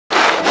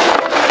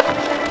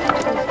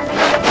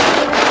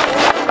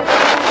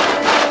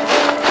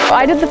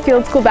I did the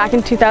field school back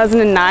in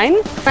 2009.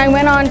 I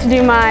went on to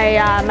do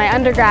my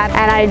undergrad,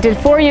 and I did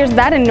 4 years of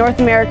that in North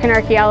American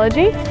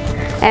archaeology.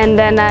 And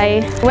then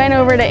I went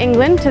over to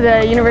England to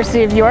the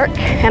University of York,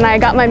 and I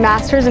got my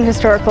master's in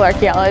historical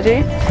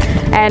archaeology.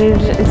 And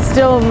it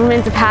still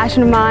remains a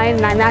passion of mine,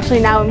 and I'm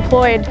actually now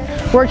employed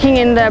working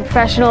in the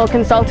professional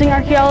consulting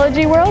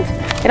archaeology world.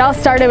 It all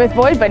started with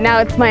Boyd, but now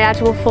it's my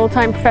actual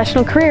full-time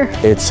professional career.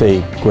 It's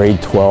a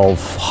grade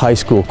 12 high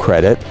school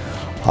credit.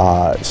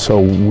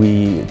 So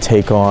we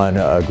take on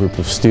a group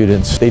of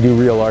students. They do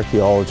real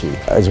archaeology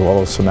as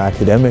well as some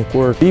academic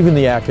work. Even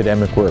the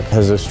academic work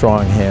has a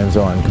strong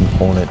hands-on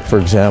component. For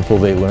example,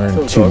 they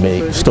learn to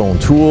make stone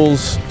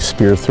tools,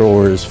 spear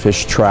throwers,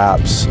 fish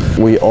traps.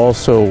 We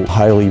also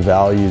highly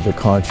value the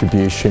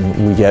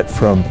contribution we get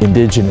from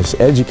Indigenous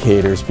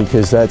educators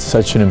because that's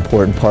such an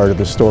important part of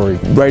the story.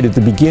 Right at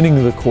the beginning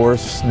of the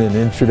course, an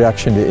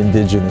introduction to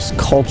Indigenous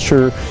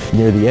culture.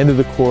 Near the end of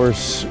the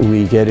course,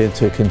 we get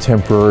into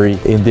contemporary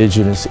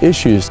Indigenous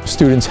issues.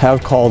 Students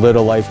have called it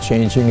a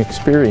life-changing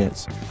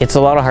experience. It's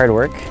a lot of hard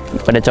work,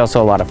 but it's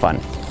also a lot of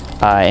fun.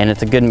 And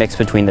it's a good mix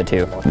between the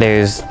two.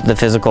 There's the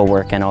physical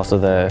work and also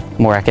the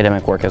more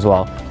academic work as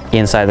well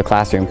inside the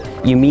classroom.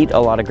 You meet a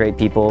lot of great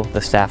people.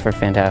 The staff are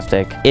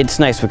fantastic. It's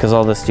nice because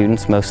all the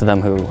students, most of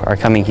them who are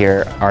coming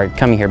here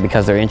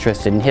because they're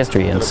interested in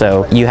history, and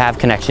so you have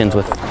connections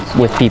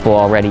with people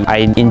already.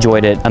 I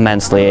enjoyed it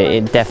immensely.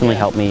 It definitely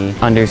helped me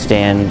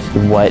understand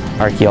what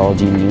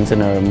archaeology means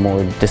in a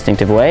more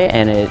distinctive way,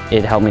 and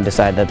it helped me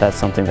decide that that's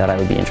something that I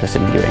would be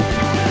interested in doing.